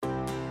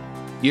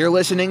You're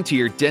listening to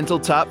your Dental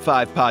Top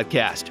 5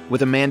 podcast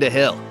with Amanda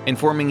Hill,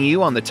 informing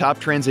you on the top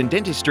trends in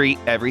dentistry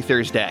every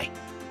Thursday.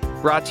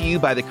 Brought to you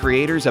by the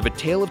creators of A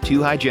Tale of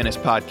Two Hygienists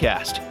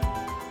podcast.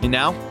 And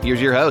now, here's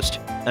your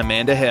host,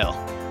 Amanda Hill.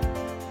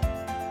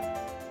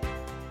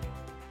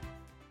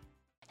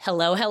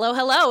 Hello, hello,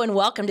 hello, and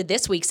welcome to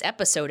this week's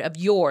episode of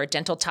your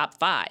Dental Top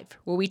 5,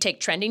 where we take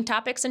trending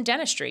topics in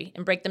dentistry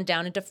and break them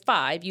down into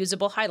 5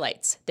 usable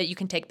highlights that you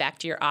can take back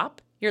to your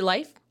op, your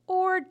life,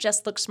 or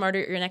just look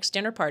smarter at your next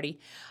dinner party.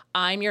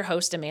 I'm your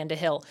host, Amanda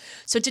Hill.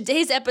 So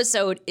today's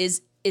episode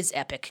is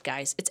epic,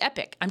 guys. It's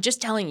epic. I'm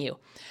just telling you.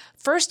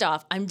 First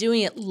off, I'm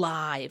doing it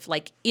live,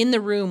 like in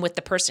the room with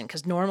the person,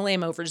 because normally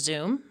I'm over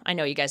Zoom. I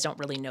know you guys don't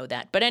really know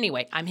that. But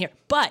anyway, I'm here.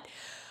 But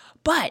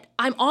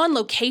I'm on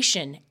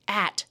location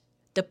at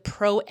the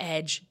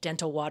ProEdge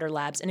Dental Water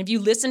Labs. And if you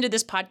listen to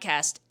this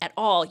podcast at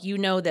all, you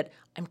know that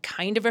I'm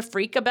kind of a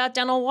freak about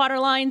dental water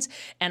lines,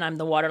 and I'm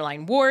the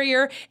waterline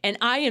warrior. And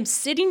I am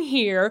sitting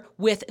here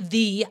with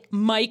the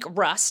Mike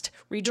Rust,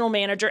 regional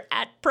manager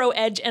at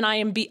ProEdge, and I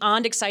am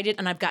beyond excited.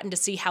 And I've gotten to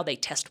see how they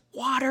test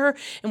water,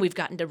 and we've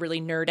gotten to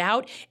really nerd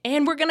out.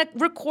 And we're going to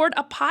record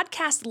a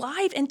podcast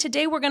live. And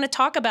today we're going to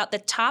talk about the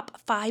top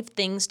 5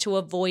 things to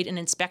avoid an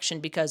inspection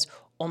because,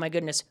 oh my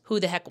goodness, who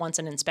the heck wants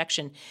an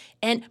inspection?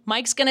 And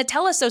Mike's going to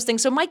tell us those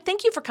things. So Mike,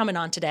 thank you for coming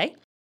on today.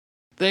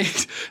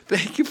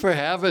 Thank you for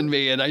having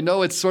me. And I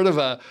know it's sort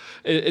of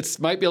it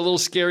might be a little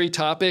scary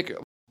topic,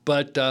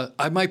 but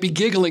I might be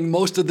giggling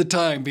most of the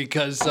time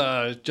because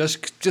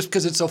just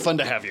because it's so fun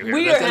to have you here.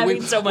 We are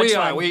having so much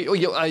fun.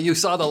 You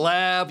saw the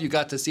lab, you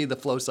got to see the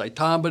flow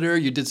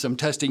cytometer, you did some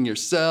testing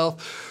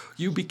yourself.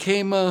 You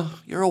became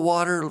you're a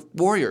water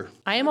warrior.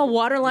 I am a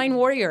waterline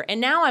warrior. And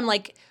now I'm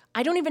like,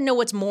 I don't even know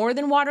what's more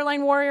than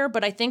waterline warrior,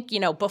 but I think,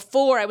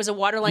 before I was a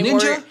waterline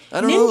warrior.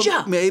 I don't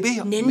know. Maybe.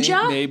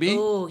 Ninja? Maybe.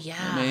 Oh, yeah.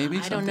 Maybe.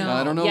 I don't know.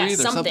 I don't know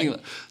either.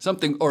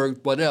 Something or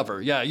whatever.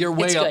 Yeah, you're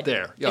way up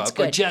there. Yeah, it's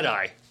good. Or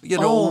Jedi.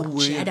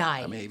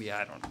 Jedi. Maybe,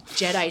 I don't know.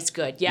 Jedi's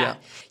good, yeah.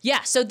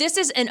 So this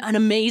is an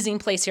amazing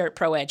place here at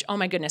ProEdge. Oh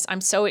my goodness,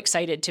 I'm so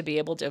excited to be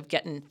able to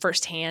get in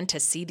firsthand to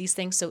see these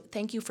things. So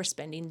thank you for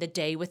spending the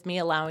day with me,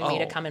 allowing me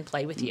to come and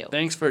play with you.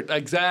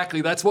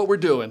 Exactly, that's what we're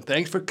doing.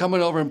 Thanks for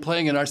coming over and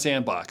playing in our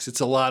sandbox. It's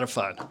a lot of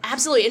fun.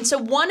 Absolutely, and so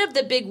one of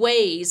the big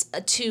ways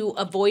to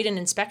avoid an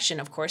inspection,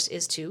 of course,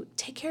 is to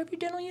take care of your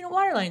dental unit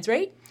water lines,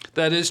 right?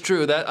 That is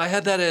true. I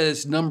had that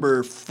as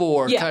number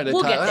 4 kind of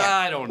we'll time. Get there.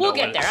 I don't know. We'll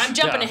get there. I'm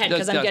jumping ahead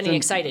because I'm getting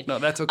excited. No,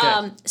 that's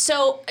okay.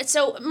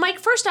 So Mike,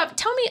 first off,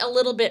 tell me a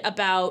little bit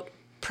about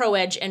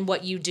ProEdge and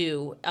what you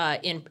do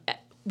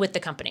with the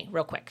company,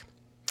 real quick.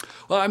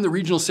 Well, I'm the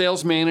regional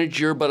sales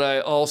manager, but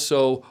I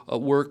also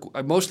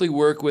mostly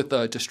work with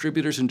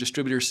distributors and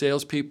distributor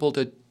salespeople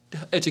to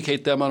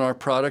educate them on our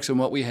products and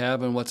what we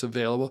have and what's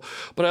available.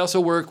 But I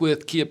also work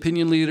with key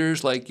opinion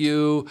leaders like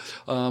you,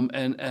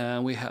 and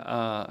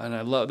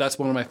I love that's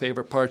one of my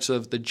favorite parts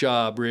of the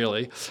job,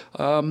 really.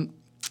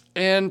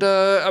 And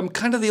I'm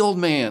kind of the old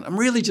man. I'm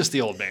really just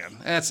the old man.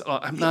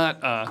 I'm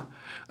not.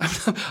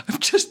 I'm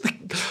just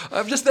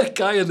that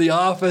guy in the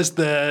office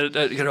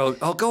that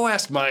I'll go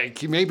ask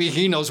Mike. Maybe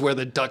he knows where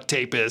the duct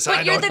tape is.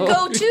 But you're the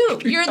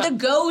go-to. You're the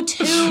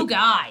go-to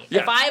guy.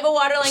 Yeah. If I have a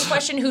waterline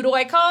question, who do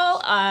I call?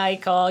 I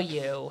call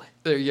you.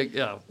 There you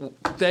go.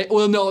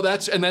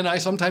 And then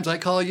sometimes I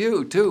call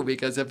you too,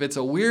 because if it's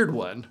a weird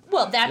one.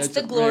 Well, that's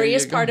the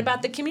glorious part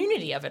about the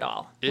community of it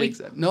all.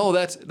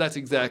 That's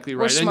exactly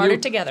right. We're smarter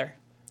together.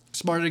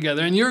 Smarter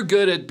together, and you're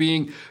good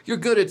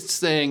at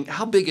saying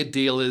how big a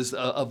deal is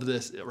of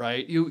this,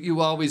 right?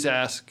 You always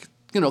ask,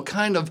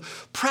 kind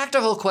of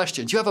practical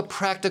questions. You have a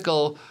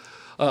practical,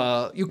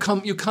 you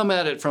come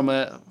at it from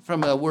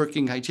a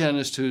working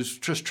hygienist who's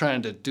just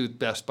trying to do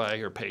best by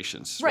your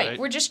patients. Right.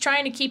 We're just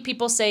trying to keep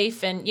people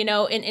safe, and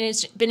and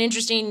it's been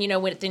interesting,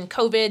 within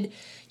COVID.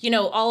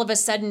 All of a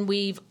sudden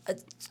we've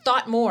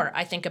thought more,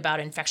 I think, about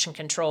infection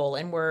control,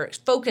 and we're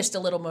focused a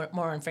little more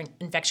on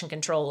infection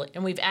control.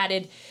 And we've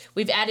added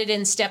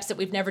in steps that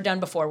we've never done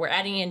before. We're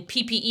adding in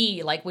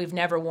PPE like we've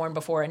never worn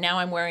before. And now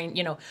I'm wearing,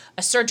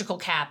 a surgical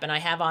cap, and I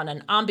have on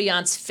an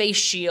ambiance face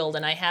shield,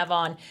 and I have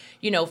on,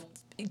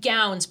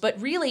 gowns.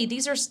 But really,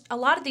 a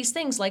lot of these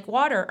things, like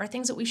water, are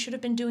things that we should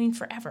have been doing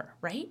forever,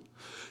 right?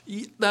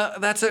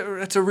 That's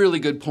a really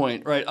good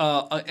point, right?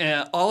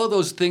 And all of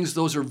those things,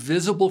 those are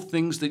visible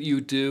things that you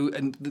do,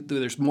 and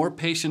there's more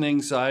patient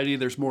anxiety,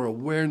 there's more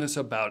awareness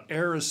about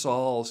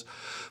aerosols.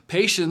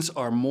 Patients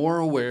are more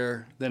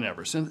aware than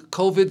ever. Since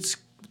COVID,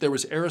 there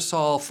was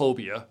aerosol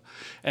phobia,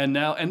 and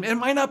now, and it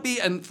might not be,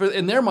 and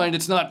in their mind,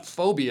 it's not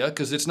phobia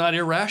because it's not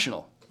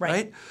irrational,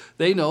 right?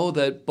 They know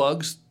that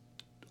bugs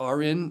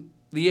are in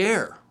the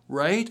air,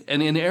 right?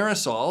 And in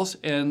aerosols,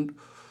 and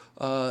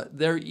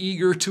they're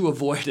eager to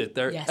avoid it.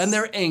 And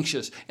they're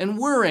anxious. And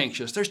we're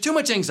anxious. There's too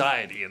much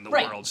anxiety in the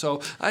world.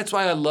 So that's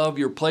why I love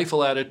your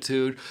playful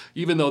attitude,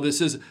 even though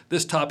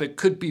this topic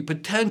could be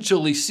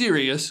potentially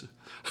serious.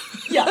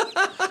 Yeah.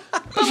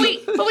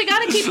 But we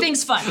got to keep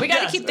things fun. We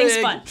got to keep things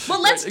fun.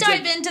 Well, let's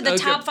dive into the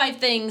top 5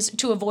 things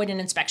to avoid an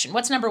inspection.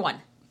 What's number 1?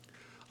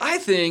 I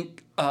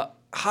think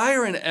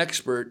hire an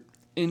expert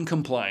in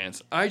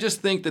compliance. I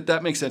just think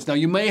that makes sense. Now,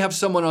 you may have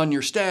someone on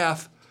your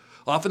staff,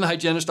 often the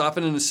hygienist,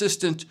 often an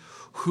assistant,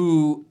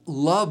 who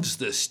loves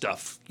this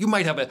stuff. You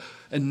might have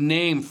a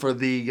name for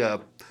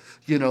the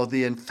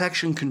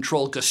infection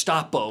control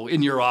Gestapo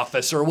in your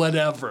office or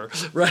whatever,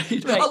 right?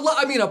 Right. A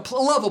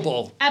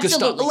lovable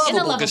Absolutely. Gestapo. In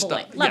a lovable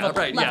way.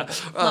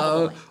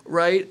 Lovable way.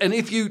 Right. And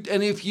if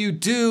you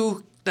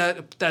do,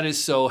 that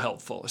is so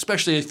helpful,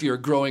 especially if you're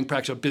a growing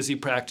practice, a busy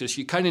practice.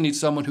 You kind of need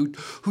someone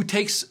who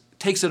takes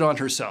it on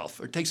herself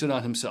or takes it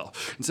on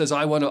himself and says,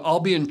 I'll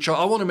be in charge.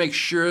 I want to make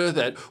sure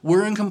that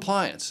we're in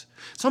compliance.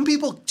 Some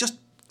people just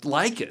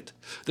like it.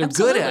 They're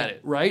Absolutely. good at it,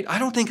 right? I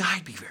don't think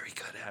I'd be very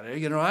good at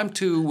it. I'm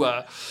too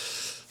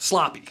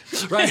sloppy,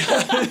 right?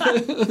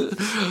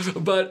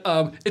 But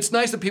it's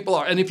nice that people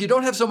are. And if you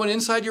don't have someone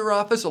inside your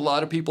office, a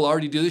lot of people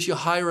already do this, you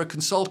hire a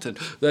consultant.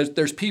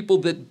 There's people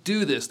that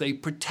do this. They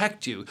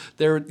protect you.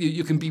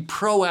 You can be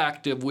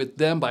proactive with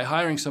them by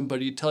hiring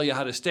somebody to tell you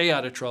how to stay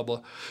out of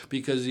trouble,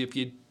 because if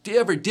you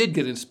ever did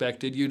get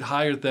inspected, you'd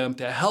hire them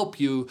to help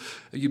you.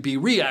 You'd be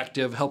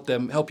reactive,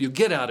 help you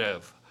get out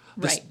of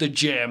the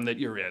jam that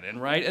you're in,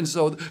 right? And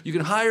so you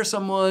can hire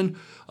someone.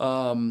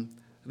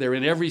 They're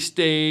in every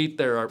state.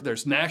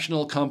 There's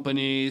national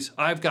companies.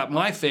 I've got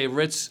my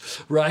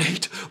favorites,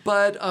 right?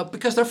 But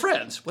because they're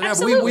friends, whatever.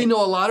 Absolutely. We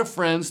know a lot of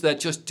friends that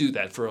just do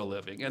that for a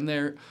living, and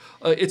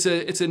it's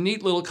a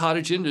neat little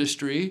cottage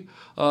industry.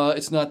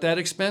 It's not that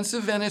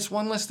expensive, and it's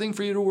one less thing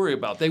for you to worry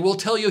about. They will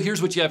tell you,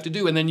 here's what you have to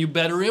do, and then you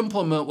better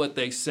implement what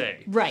they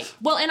say. Right.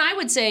 Well, and I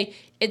would say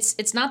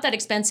it's not that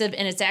expensive,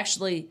 and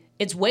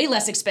it's way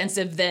less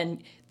expensive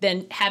than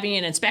having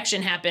an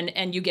inspection happen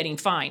and you getting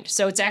fined.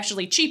 So it's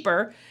actually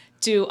cheaper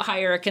to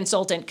hire a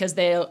consultant because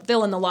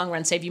they'll in the long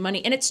run save you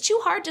money. And it's too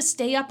hard to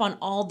stay up on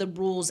all the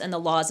rules and the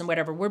laws and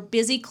whatever. We're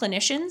busy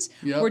clinicians.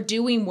 Yep. We're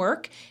doing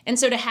work. And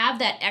so to have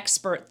that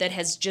expert that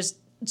has just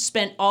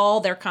spent all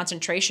their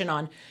concentration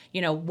on,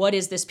 what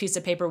is this piece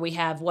of paper we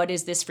have? What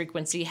is this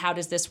frequency? How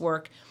does this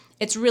work?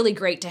 It's really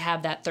great to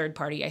have that third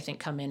party, I think,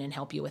 come in and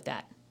help you with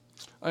that.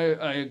 I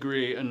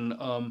agree. And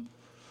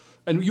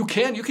you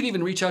can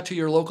even reach out to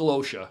your local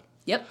OSHA.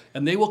 Yep.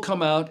 And they will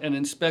come out and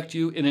inspect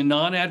you in a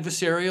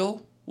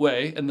non-adversarial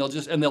way, and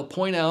they'll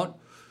point out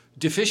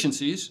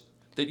deficiencies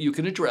that you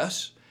can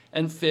address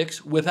and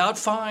fix without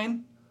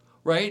fine,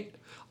 right?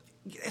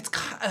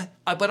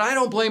 But I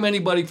don't blame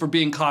anybody for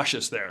being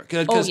cautious there,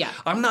 because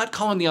I'm not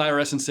calling the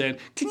IRS and saying,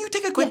 "Can you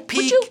take a quick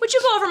peek? Would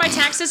you go over my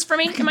taxes for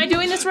me? Am I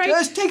doing this right?"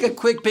 Just take a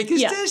quick peek.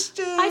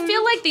 I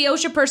feel like the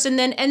OSHA person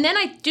then, and then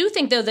I do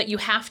think though that you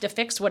have to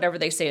fix whatever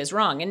they say is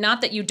wrong, and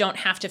not that you don't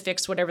have to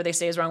fix whatever they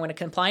say is wrong when a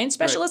compliance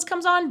specialist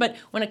comes on, but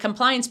when a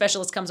compliance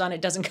specialist comes on, it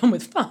doesn't come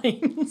with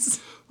fines.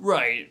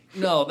 Right.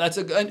 No, that's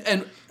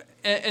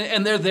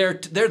and they're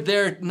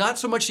there not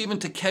so much even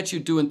to catch you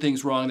doing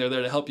things wrong. They're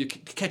there to help you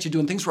catch you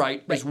doing things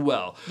right as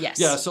well. Yes.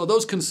 Yeah. So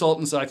those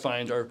consultants I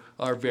find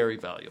are very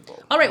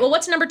valuable. All right. Well,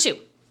 what's number 2?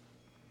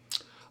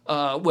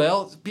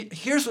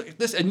 Here's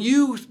this, and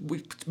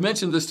we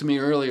mentioned this to me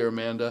earlier,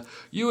 Amanda.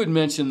 You had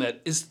mentioned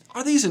that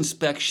are these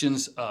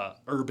inspections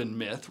urban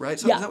myth, right?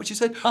 So Yeah. Is that what you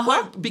said? Uh-huh.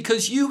 Why?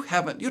 Because you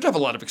don't have a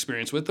lot of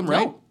experience with them,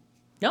 right?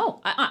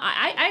 No,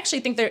 I actually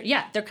think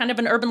they're kind of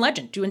an urban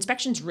legend. Do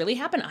inspections really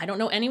happen? I don't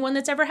know anyone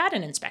that's ever had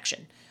an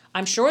inspection.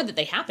 I'm sure that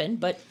they happen,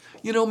 but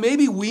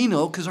maybe we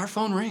know because our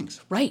phone rings.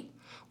 Right.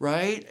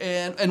 Right,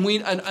 and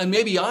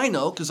maybe I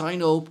know because I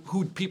know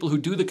people who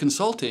do the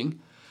consulting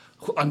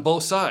on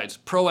both sides,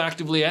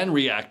 proactively and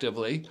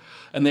reactively,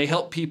 and they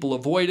help people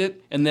avoid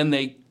it, and then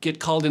they get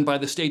called in by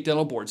the state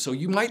dental board. So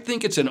you might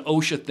think it's an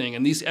OSHA thing,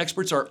 and these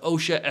experts are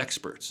OSHA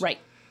experts. Right.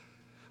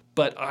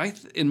 But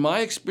in my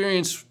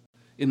experience,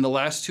 in the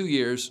last 2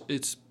 years,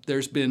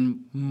 there's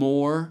been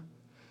more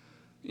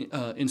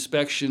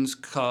inspections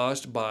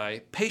caused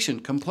by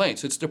patient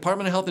complaints. It's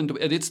Department of Health and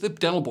it's the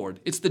dental board.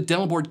 It's the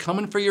dental board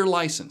coming for your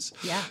license.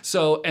 Yeah.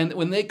 So, and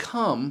when they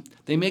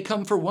may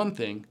come for one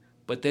thing,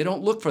 but they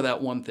don't look for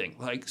that one thing.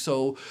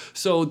 So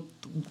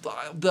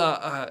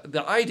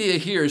the idea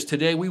here is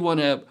today we want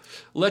to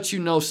let you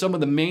know some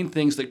of the main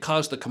things that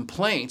cause the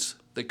complaints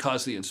that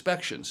cause the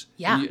inspections.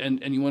 Yeah.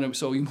 And you want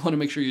to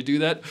make sure you do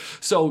that.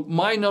 So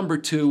my number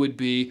 2 would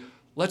be,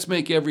 let's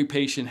make every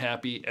patient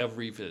happy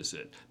every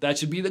visit. That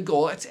should be the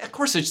goal. Of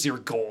course, it's your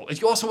goal.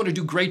 You also want to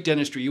do great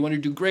dentistry. You want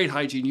to do great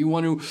hygiene. You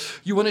want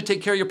to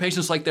take care of your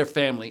patients like their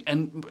family,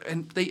 and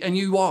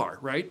you are,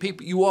 right?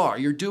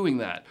 You're doing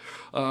that.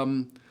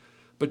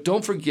 But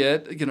don't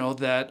forget,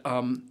 that.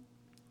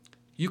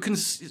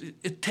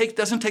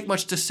 Doesn't take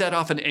much to set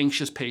off an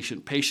anxious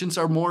patient. Patients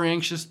are more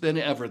anxious than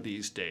ever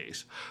these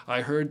days.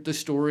 I heard the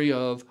story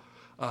of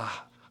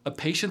a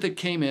patient that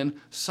came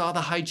in, saw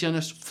the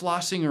hygienist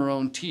flossing her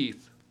own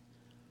teeth.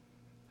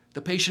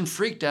 The patient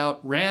freaked out,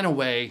 ran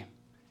away,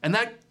 and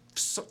there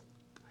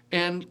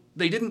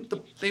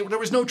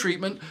was no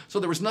treatment, so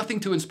there was nothing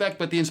to inspect,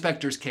 but the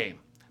inspectors came.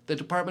 The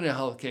Department of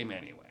Health came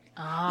anyway.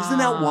 Isn't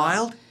that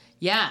wild?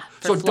 Yeah.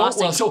 So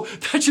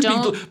that should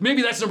be,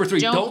 maybe that's number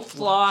 3. Don't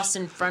floss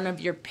in front of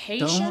your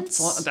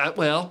patients.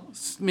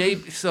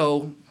 Maybe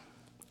so.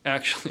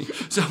 actually.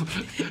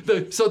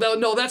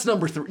 No, that's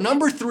number 3.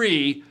 Number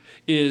 3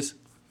 is,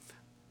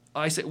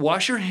 I say,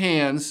 wash your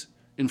hands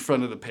in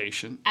front of the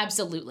patient.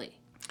 Absolutely.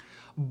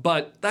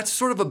 But that's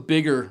sort of a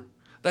bigger,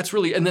 that's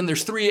really, and then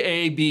there's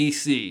 3A, B,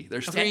 C.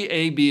 There's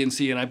 3A, B, and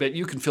C, and I bet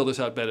you can fill this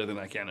out better than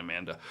I can,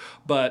 Amanda.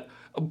 But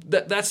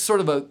that's sort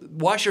of a,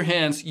 wash your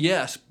hands,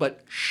 yes,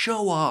 but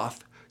show off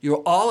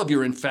all of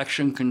your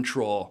infection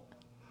control.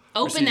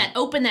 Open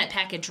that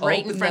package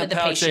right in front of the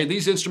patient. Say,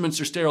 these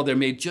instruments are sterile. They're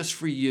made just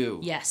for you.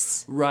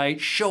 Yes.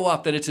 Right? Show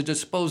off that it's a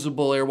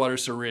disposable air water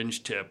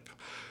syringe tip.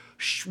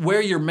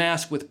 Wear your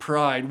mask with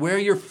pride. Wear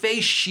your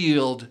face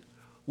shield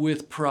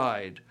with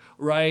pride.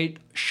 Right?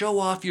 Show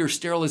off your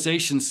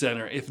sterilization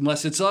center,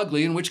 unless it's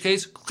ugly, in which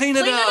case, clean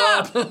it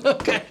up.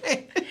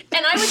 Okay.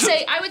 And I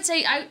would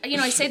say,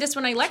 I say this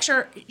when I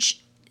lecture,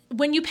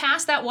 when you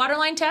pass that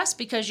waterline test,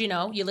 because you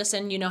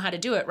listen, you know how to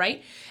do it,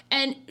 right?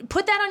 And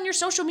put that on your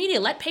social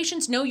media. Let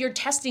patients know you're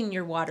testing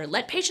your water.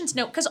 Let patients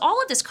know, because all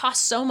of this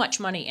costs so much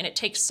money and it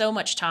takes so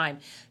much time.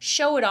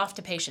 Show it off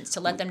to patients to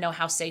let them know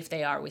how safe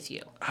they are with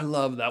you. I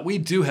love that. We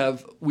do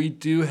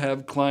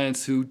have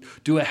clients who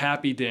do a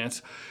happy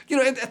dance.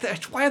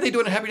 Why are they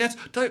doing a happy dance?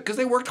 Because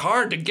they worked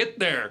hard to get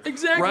there.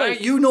 Exactly.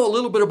 Right? You know a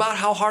little bit about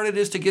how hard it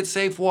is to get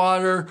safe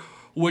water.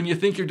 When you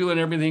think you're doing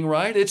everything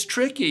right, it's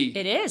tricky.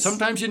 It is.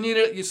 Sometimes you need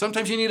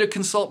a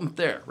consultant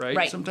there, right?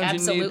 Right. Sometimes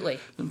Absolutely.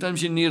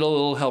 Sometimes you need a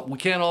little help. We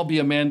can't all be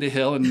Amanda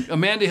Hill, and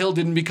Amanda Hill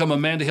didn't become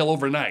Amanda Hill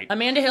overnight.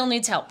 Amanda Hill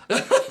needs help.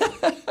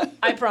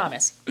 I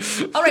promise.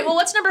 All right. Well,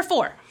 what's number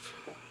 4?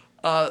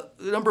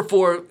 Number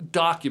 4,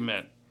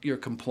 document your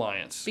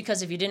compliance.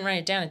 Because if you didn't write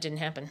it down, it didn't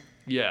happen.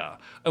 Yeah,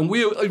 and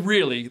we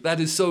really, that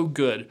is so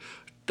good.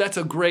 That's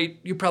a great,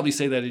 you probably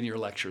say that in your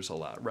lectures a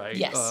lot, right?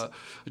 Yes.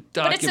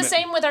 But it's the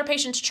same with our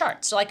patient's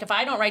charts. So like if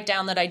I don't write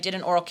down that I did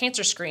an oral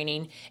cancer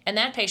screening and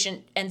that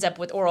patient ends up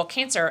with oral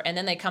cancer and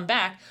then they come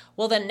back,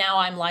 well then now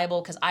I'm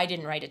liable because I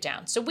didn't write it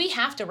down. So we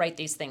have to write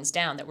these things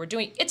down that we're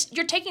doing.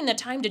 You're taking the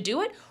time to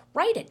do it,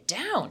 write it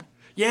down.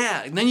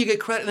 Yeah, and then you get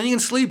credit, then you can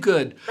sleep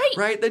good,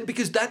 right? Then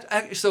because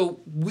there's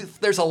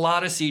a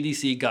lot of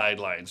CDC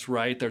guidelines,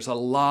 right? There's a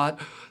lot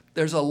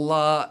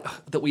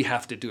that we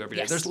have to do every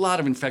day. Yes. There's a lot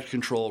of infection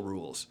control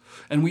rules.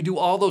 And we do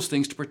all those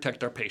things to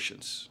protect our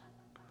patients.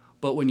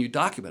 But when you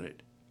document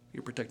it,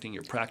 you're protecting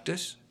your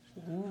practice,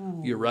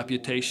 your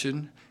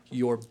reputation,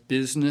 your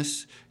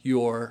business,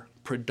 your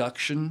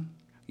production,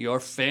 your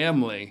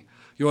family,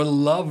 your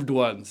loved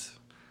ones.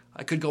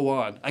 I could go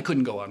on. I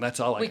couldn't go on. That's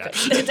all I got.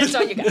 That's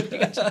all you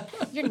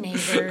got. Your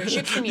neighbors,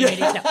 your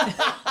community.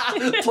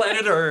 No.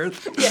 Planet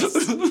Earth.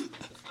 Yes.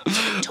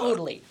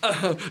 Totally.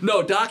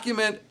 No,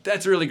 document,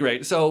 that's really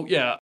great. So,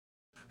 yeah,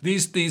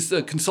 these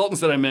consultants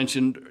that I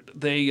mentioned,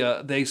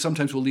 they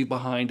sometimes will leave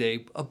behind a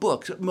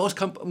book. Most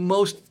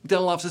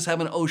dental offices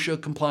have an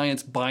OSHA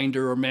compliance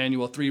binder or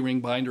manual, 3-ring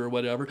binder or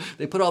whatever.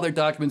 They put all their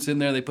documents in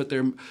there. They put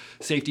their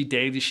safety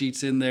data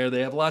sheets in there.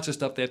 They have lots of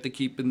stuff they have to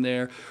keep in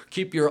there.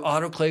 Keep your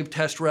autoclave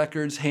test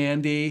records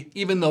handy.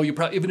 Even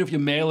if you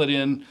mail it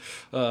in,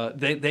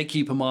 they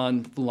keep them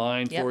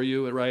online for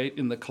you, right,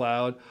 in the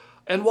cloud.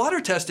 And water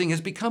testing has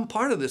become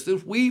part of this.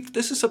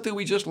 This is something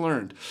we just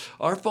learned.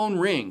 Our phone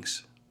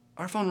rings.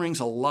 Our phone rings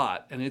a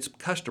lot, and it's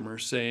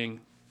customers saying,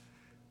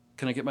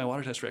 can I get my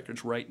water test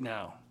records right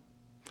now?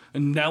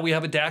 And now we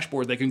have a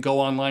dashboard. They can go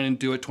online and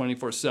do it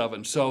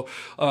 24/7. So,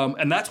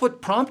 and that's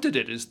what prompted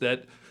it, is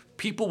that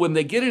people, when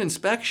they get an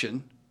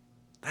inspection,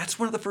 that's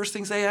one of the first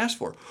things they ask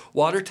for.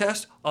 Water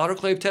test,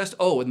 autoclave test.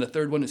 Oh, and the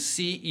third one is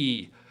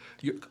CE.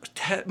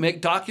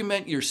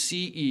 Document your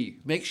CE.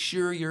 Make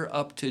sure you're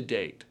up to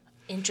date.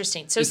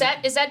 Interesting. So is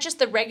that just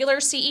the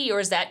regular CE, or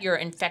is that your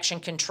infection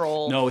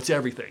control? No, it's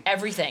everything.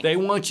 Everything. They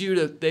want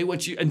you,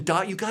 and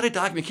you got to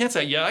document. You can't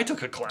say, yeah, I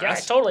took a class. Yeah, I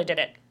totally did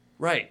it.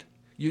 Right.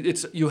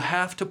 You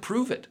have to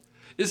prove it.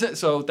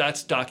 So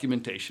that's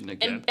documentation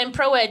again. And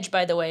ProEdge,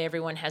 by the way,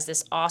 everyone has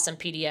this awesome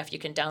PDF you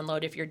can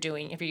download if you're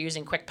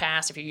using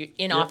QuickPass, if you're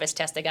in-office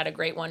test, they got a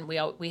great one.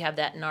 We have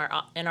that in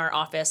our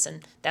office,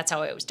 and that's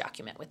how I always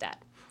document with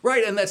that.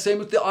 Right, and that's same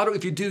with the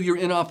if you do your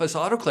in-office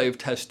autoclave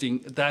testing,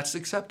 that's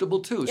acceptable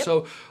too. Yep.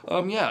 So,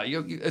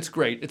 it's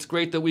great. It's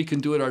great that we can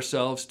do it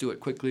ourselves, do it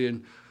quickly,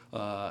 and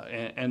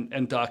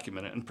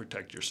document it and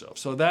protect yourself.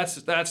 So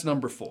that's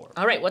number 4.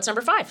 All right, what's number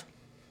 5?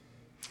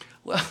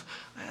 Well,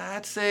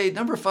 I'd say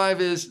number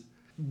 5 is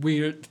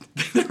weird.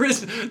 There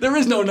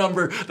is no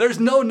number. There's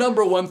no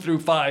number 1 through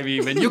 5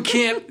 even. You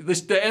can't.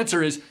 The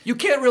answer is you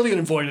can't really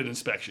avoid an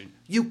inspection.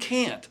 You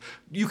can't.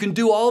 You can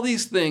do all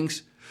these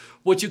things.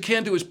 What you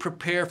can do is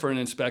prepare for an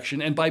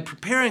inspection, and by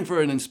preparing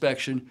for an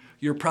inspection,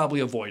 you're probably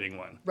avoiding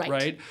one,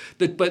 right?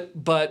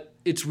 But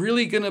it's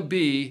really going to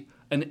be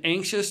an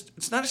anxious.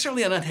 It's not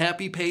necessarily an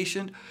unhappy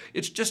patient.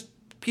 It's just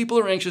people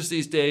are anxious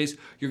these days.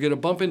 You're going to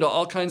bump into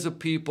all kinds of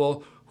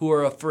people who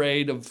are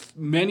afraid of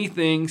many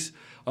things,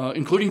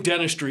 including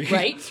dentistry.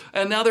 Right.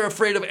 And now they're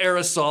afraid of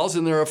aerosols,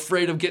 and they're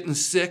afraid of getting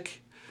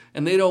sick.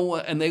 And they don't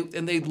want, and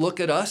they look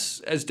at us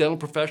as dental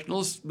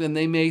professionals, and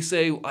they may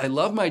say, "I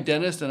love my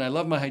dentist and I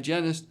love my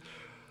hygienist,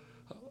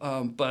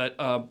 but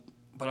I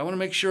want to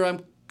make sure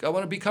I'm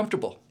be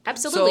comfortable.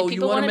 Absolutely. So People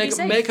you want wanna be to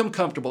safe. make them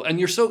comfortable, and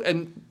you're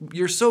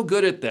so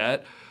good at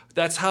that.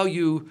 That's how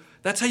you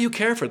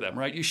care for them,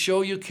 right? You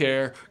show you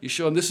care. You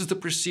show them this is the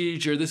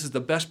procedure. This is the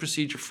best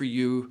procedure for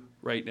you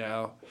right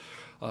now.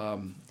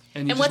 And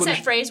what's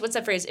that phrase? What's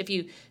that phrase? If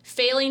you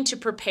failing to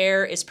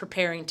prepare is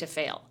preparing to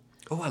fail.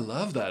 Oh, I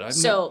love that.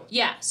 So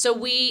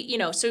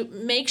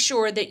make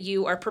sure that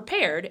you are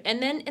prepared,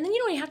 and then you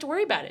don't even have to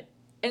worry about it.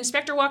 An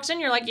inspector walks in,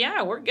 you're like,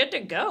 yeah, we're good to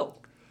go.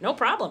 No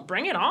problem.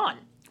 Bring it on.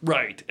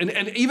 Right. And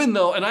even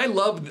though, and I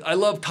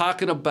love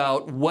talking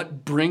about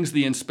what brings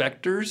the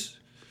inspectors,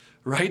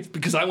 right?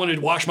 Because I want to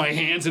wash my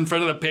hands in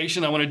front of the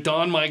patient. I want to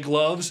don my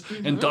gloves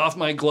and doff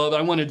my glove.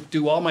 I want to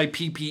do all my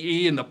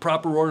PPE in the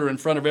proper order in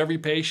front of every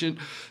patient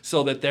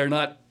so that they're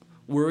not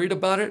worried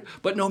about it.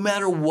 But no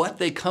matter what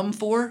they come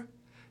for,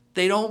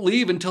 they don't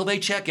leave until they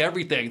check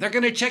everything. They're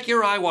going to check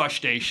your eye wash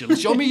station.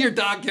 Show me your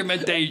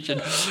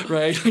documentation,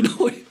 right? I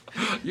know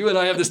you and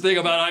I have this thing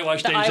about eye wash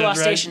stations, right? The eye wash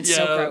station's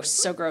so gross.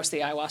 So gross,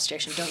 the eye wash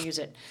station. Don't use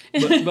it.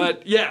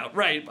 but yeah,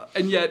 right.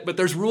 But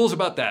there's rules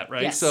about that,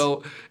 right? Yes.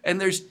 So,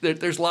 and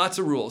there's lots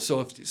of rules.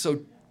 So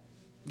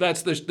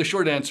that's the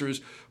short answer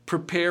is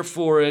prepare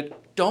for it.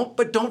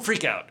 Don't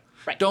freak out.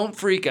 Right. Don't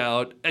freak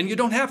out. And you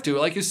don't have to.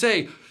 Like you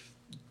say,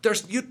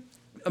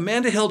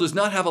 Amanda Hill does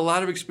not have a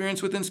lot of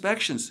experience with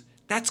inspections.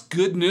 That's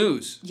good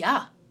news.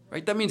 Yeah.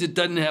 Right? That means it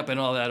doesn't happen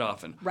all that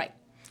often. Right.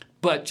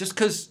 But just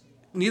because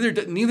neither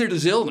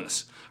does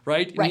illness,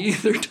 right? Right.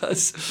 Neither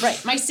does. Right.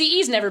 My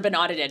CE's never been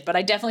audited, but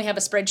I definitely have a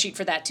spreadsheet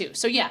for that too.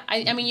 So yeah,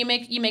 I mean,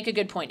 you make a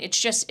good point.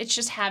 It's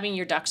just having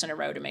your ducks in a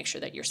row to make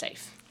sure that you're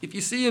safe. If you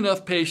see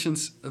enough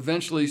patients,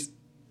 eventually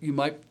you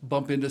might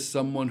bump into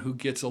someone who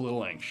gets a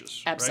little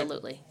anxious.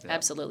 Absolutely. Right? Yeah.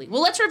 Absolutely.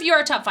 Well, let's review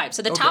our top 5.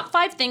 So the top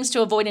 5 things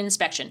to avoid an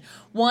inspection.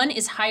 1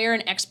 is hire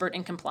an expert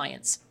in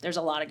compliance. There's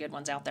a lot of good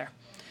ones out there.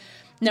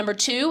 Number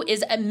 2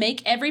 is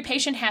make every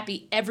patient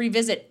happy every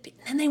visit.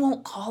 Then they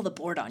won't call the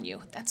board on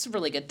you. That's a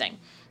really good thing.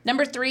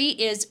 Number 3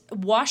 is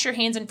wash your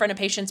hands in front of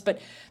patients, but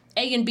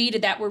A and B to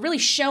that were really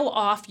show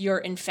off your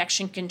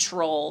infection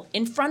control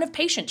in front of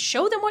patients.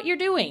 Show them what you're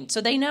doing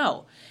so they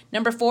know.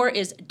 Number 4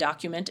 is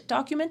document.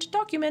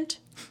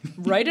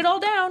 Write it all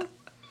down.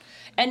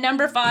 And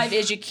number 5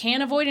 is you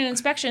can't avoid an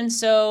inspection,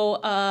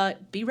 so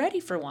be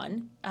ready for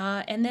one,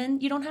 and then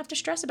you don't have to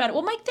stress about it.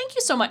 Well, Mike, thank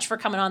you so much for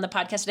coming on the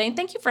podcast today, and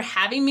thank you for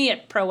having me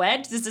at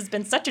ProEd. This has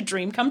been such a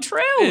dream come true.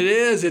 It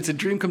is. It's a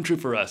dream come true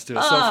for us, too.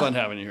 It's so fun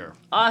having you here.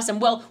 Awesome.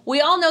 Well, we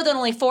all know that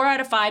only 4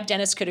 out of 5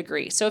 dentists could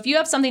agree. So if you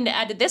have something to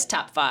add to this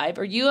top 5,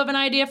 or you have an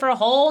idea for a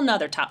whole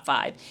nother top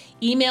 5,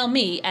 email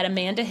me at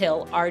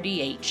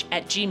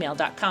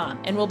amandahillrdh@gmail.com,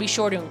 and we'll be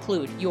sure to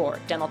include your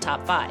dental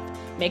top 5.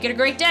 Make it a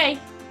great day.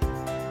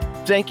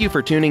 Thank you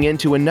for tuning in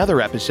to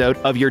another episode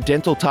of your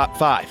Dental Top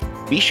 5.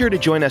 Be sure to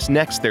join us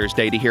next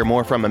Thursday to hear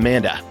more from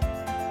Amanda.